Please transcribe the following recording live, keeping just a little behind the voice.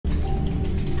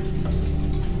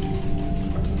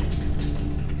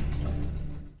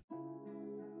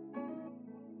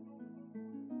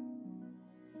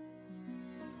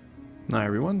Hi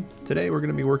everyone, today we're going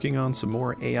to be working on some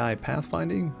more AI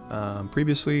pathfinding.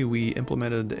 Previously we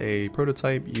implemented a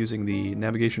prototype using the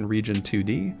navigation region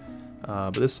 2D,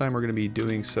 but this time we're going to be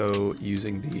doing so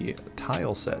using the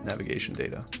tile set navigation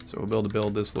data. So we'll be able to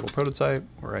build this little prototype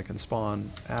where I can spawn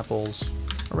apples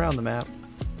around the map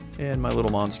and my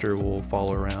little monster will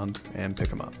follow around and pick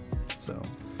them up. So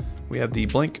we have the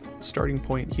blank starting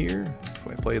point here. If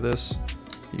I play this,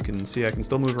 you can see I can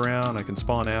still move around, I can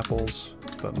spawn apples,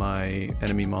 but my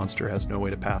enemy monster has no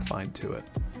way to pathfind to it.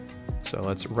 So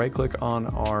let's right click on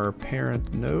our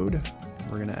parent node.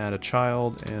 We're going to add a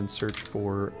child and search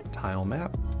for tile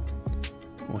map.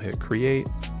 We'll hit create,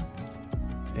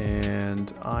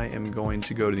 and I am going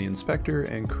to go to the inspector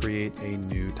and create a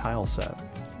new tile set.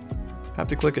 Have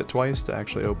to click it twice to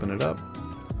actually open it up.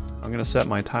 I'm going to set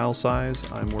my tile size.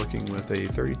 I'm working with a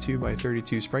 32 by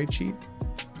 32 sprite sheet.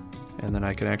 And then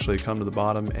I can actually come to the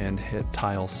bottom and hit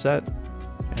tile set,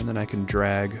 and then I can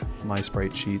drag my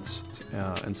sprite sheets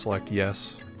and select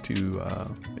yes to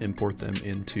import them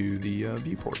into the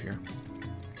viewport here.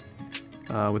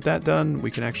 With that done, we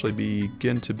can actually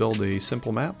begin to build a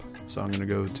simple map. So I'm going to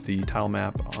go to the tile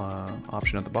map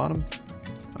option at the bottom.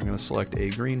 I'm going to select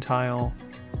a green tile.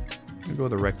 I'm going to go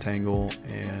with a rectangle,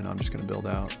 and I'm just going to build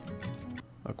out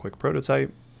a quick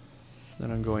prototype. Then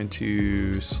I'm going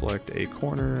to select a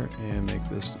corner and make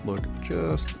this look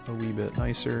just a wee bit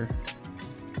nicer,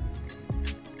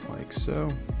 like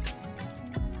so.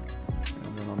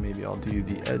 And then maybe I'll do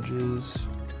the edges.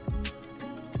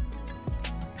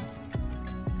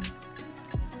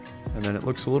 And then it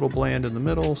looks a little bland in the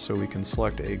middle, so we can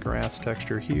select a grass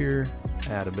texture here,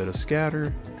 add a bit of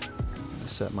scatter,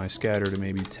 set my scatter to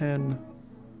maybe 10,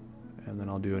 and then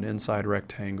I'll do an inside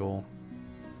rectangle.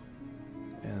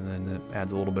 And then it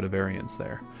adds a little bit of variance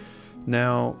there.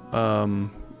 Now,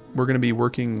 we're going to be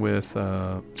working with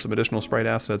some additional sprite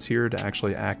assets here to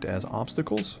actually act as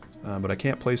obstacles, but I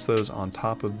can't place those on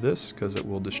top of this because it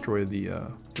will destroy the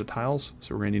tiles,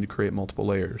 so we're going to need to create multiple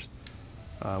layers,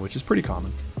 which is pretty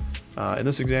common. In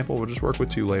this example, we'll just work with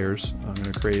 2 layers. I'm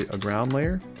going to create a ground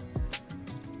layer,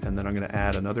 and then I'm going to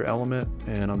add another element,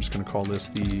 and I'm just going to call this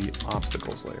the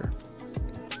obstacles layer.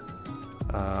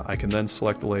 I can then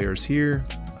select the layers here.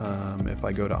 If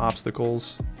I go to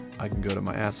obstacles, I can go to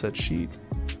my asset sheet,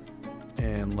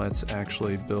 and let's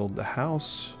actually build the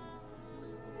house.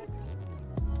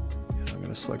 And I'm going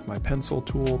to select my pencil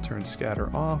tool, turn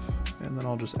scatter off, and then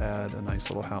I'll just add a nice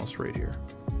little house right here.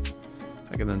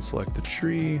 I can then select the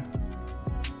tree,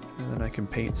 and then I can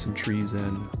paint some trees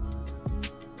in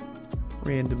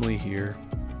randomly here.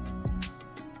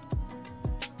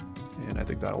 And I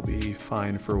think that'll be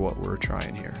fine for what we're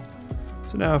trying here.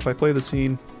 So now if I play the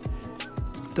scene,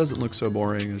 it doesn't look so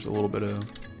boring. There's a little bit of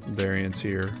variance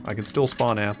here. I can still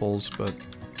spawn apples, but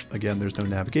again, there's no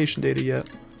navigation data yet,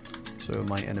 so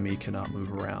my enemy cannot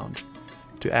move around.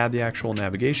 To add the actual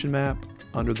navigation map,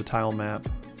 under the tile map,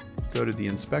 go to the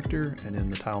inspector, and in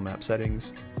the tile map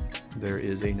settings, there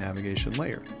is a navigation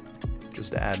layer.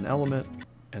 Just to add an element,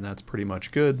 and that's pretty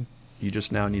much good. You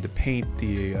just now need to paint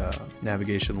the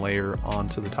navigation layer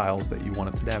onto the tiles that you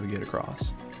want it to navigate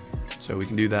across. So we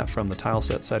can do that from the tile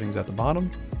set settings at the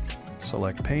bottom.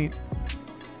 Select paint.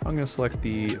 I'm going to select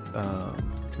the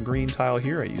green tile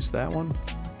here. I use that one.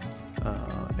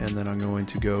 And then I'm going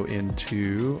to go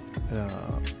into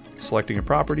selecting a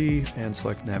property and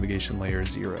select navigation layer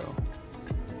 0.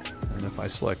 And if I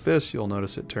select this, you'll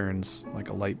notice it turns like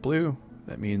a light blue.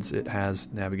 That means it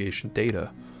has navigation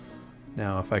data.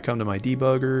 Now if I come to my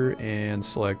debugger and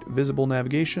select visible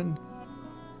navigation,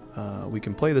 we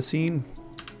can play the scene.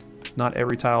 Not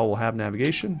every tile will have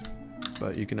navigation,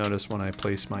 but you can notice when I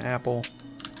place my apple,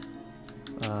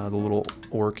 the little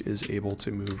orc is able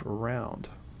to move around.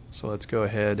 So let's go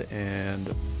ahead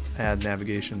and add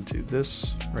navigation to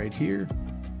this right here,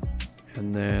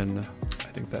 and then I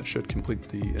think that should complete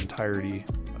the entirety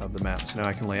of the map. So now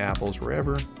I can lay apples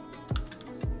wherever,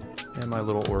 and my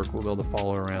little orc will be able to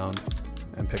follow around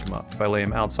and pick him up. If I lay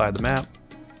him outside the map,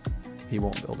 he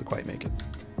won't be able to quite make it.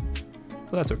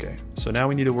 But that's okay. So now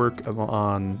we need to work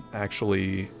on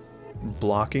actually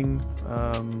blocking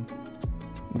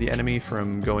the enemy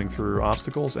from going through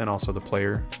obstacles, and also the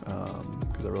player,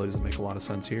 because that really doesn't make a lot of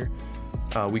sense here.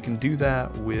 We can do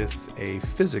that with a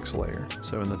physics layer.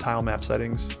 So in the tile map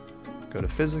settings, go to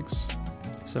physics,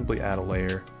 simply add a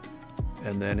layer,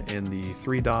 and then in the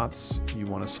 3 dots, you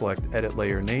want to select edit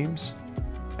layer names.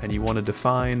 And you want to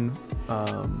define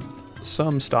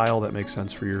some style that makes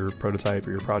sense for your prototype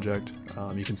or your project.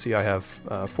 You can see I have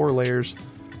 4 layers.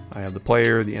 I have the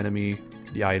player, the enemy,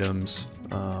 the items,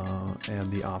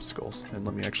 and the obstacles. And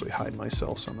let me actually hide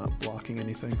myself so I'm not blocking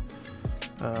anything.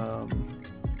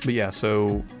 But yeah,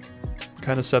 so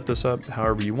kind of set this up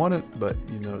however you want it, but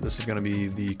you know, this is going to be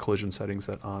the collision settings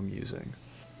that I'm using.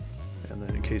 And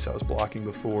then in case I was blocking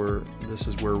before, this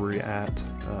is where we're at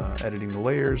editing the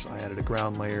layers. I added a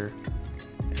ground layer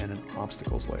and an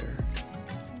obstacles layer.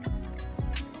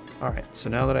 Alright, so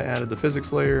now that I added the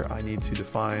physics layer, I need to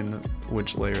define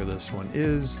which layer this one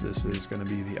is. This is going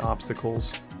to be the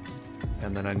obstacles,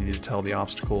 and then I need to tell the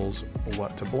obstacles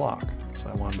what to block. So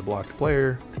I want them to block the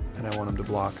player, and I want them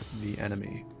to block the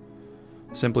enemy.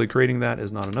 Simply creating that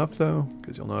is not enough though,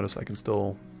 because you'll notice I can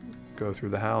still go through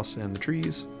the house and the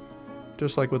trees.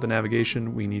 Just like with the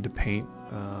navigation, we need to paint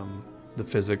the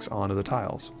physics onto the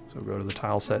tiles. So go to the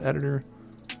tile set editor,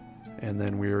 and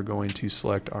then we are going to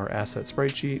select our asset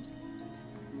sprite sheet,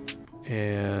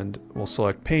 and we'll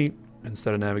select paint.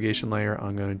 Instead of navigation layer,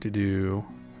 I'm going to do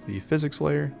the physics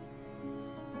layer,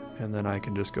 and then I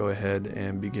can just go ahead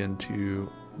and begin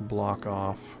to block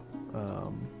off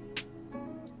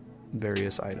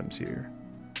various items here.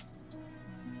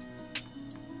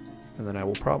 And then I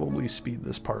will probably speed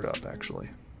this part up actually.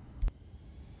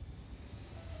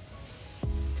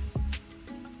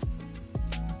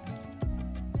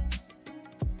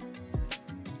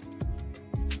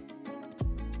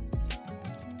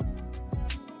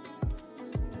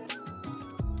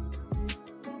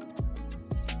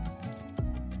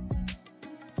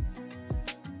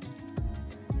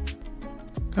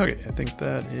 Okay, I think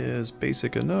that is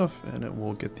basic enough, and it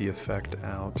will get the effect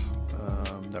out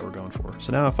that we're going for.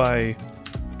 So now if I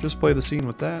just play the scene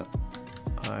with that,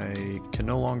 I can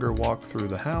no longer walk through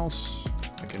the house.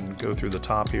 I can go through the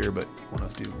top here, but you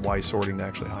want to do Y sorting to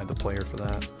actually hide the player for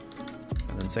that.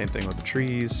 And then same thing with the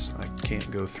trees. I can't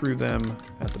go through them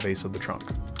at the base of the trunk.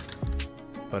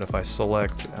 But if I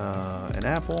select an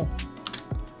apple,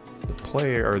 the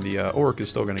player, or the orc, is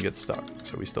still going to get stuck.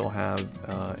 So we still have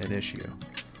an issue.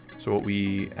 So what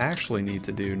we actually need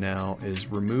to do now is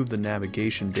remove the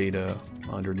navigation data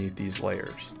underneath these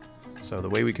layers. So the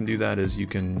way we can do that is you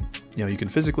can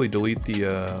physically delete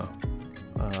the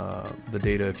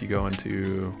data if you go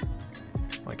into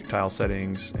like tile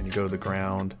settings and you go to the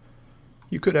ground.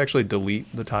 You could actually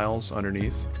delete the tiles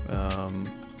underneath, and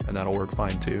that'll work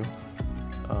fine too,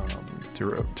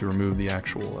 to remove the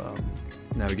actual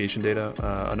navigation data.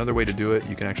 Another way to do it,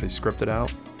 you can actually script it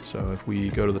out. So if we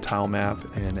go to the tile map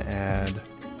and add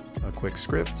a quick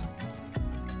script,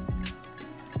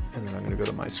 and then I'm going to go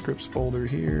to my scripts folder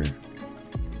here.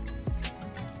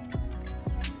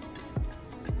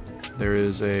 There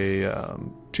is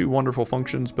two wonderful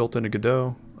functions built into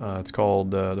Godot. It's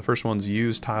called, the first one's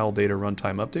use tile data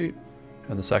runtime update,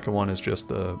 and the second one is just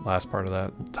the last part of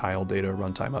that, tile data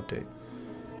runtime update.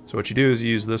 So what you do is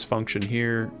you use this function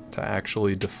here to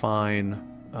actually define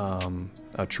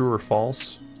a true or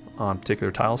false on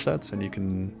particular tile sets,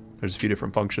 and there's a few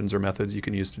different functions or methods you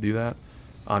can use to do that.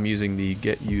 I'm using the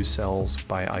get use cells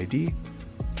by ID.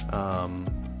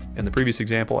 In the previous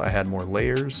example, I had more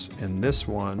layers. In this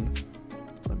one,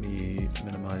 let me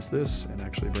minimize this and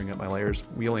actually bring up my layers.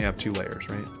 We only have 2 layers,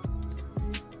 right?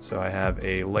 So I have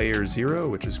a layer 0,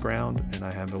 which is ground, and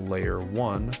I have a layer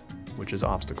 1, which is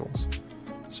obstacles.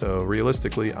 So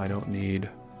realistically, I don't need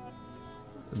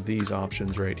these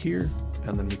options right here,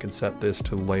 and then we can set this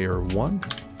to layer 1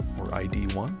 or ID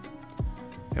 1.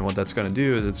 And what that's going to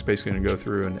do is it's basically going to go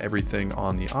through and everything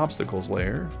on the obstacles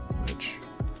layer, which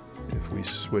if we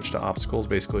switch to obstacles,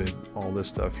 basically all this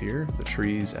stuff here, the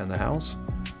trees and the house,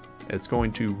 it's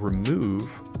going to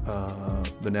remove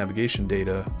the navigation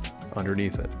data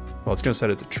underneath it. Well, it's going to set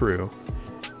it to true,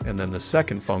 and then the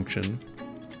second function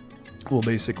will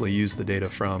basically use the data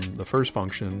from the first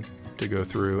function to go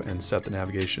through and set the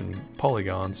navigation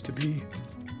polygons to be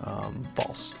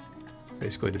false,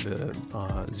 basically to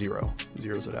the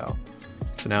zeros it out.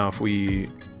 So now if we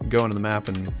go into the map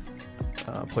and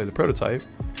play the prototype,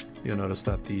 you'll notice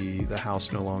that the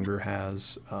house no longer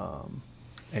has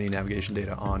any navigation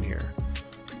data on here.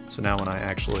 So now when I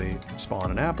actually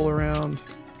spawn an apple around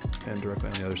and directly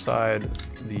on the other side,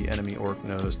 the enemy orc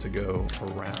knows to go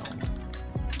around.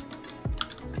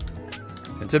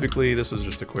 And typically this is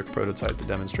just a quick prototype to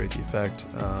demonstrate the effect.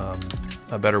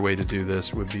 A better way to do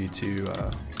this would be to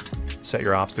set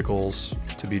your obstacles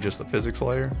to be just the physics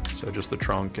layer, so just the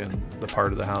trunk and the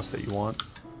part of the house that you want.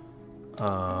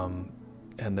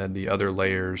 And then the other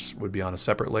layers would be on a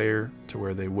separate layer to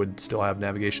where they would still have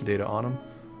navigation data on them.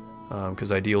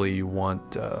 Because ideally you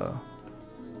want the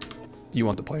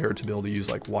player to be able to use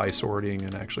like Y sorting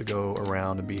and actually go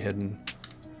around and be hidden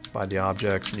by the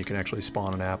objects, and you can actually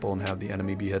spawn an apple and have the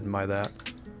enemy be hidden by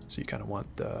that. So you kind of want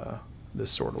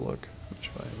this sort of look, which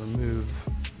if I remove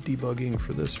debugging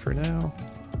for this for now,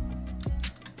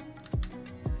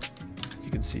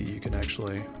 you can see you can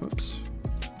actually, whoops,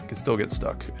 you can still get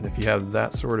stuck. And if you have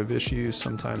that sort of issue,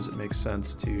 sometimes it makes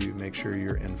sense to make sure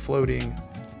you're in floating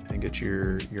and get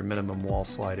your minimum wall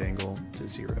slide angle to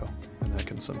 0. And that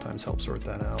can sometimes help sort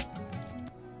that out.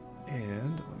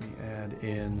 And let me add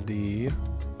in the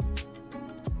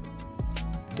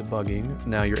debugging.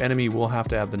 Now your enemy will have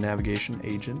to have the navigation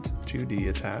agent 2D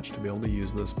attached to be able to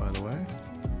use this, by the way.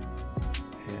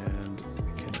 And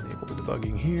we can enable the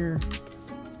debugging here.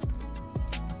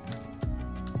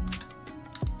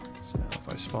 So now if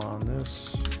I spawn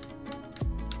this,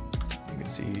 you can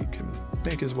see he can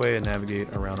make his way and navigate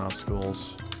around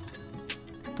obstacles.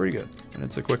 Pretty good. And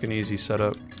it's a quick and easy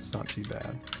setup. It's not too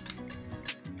bad.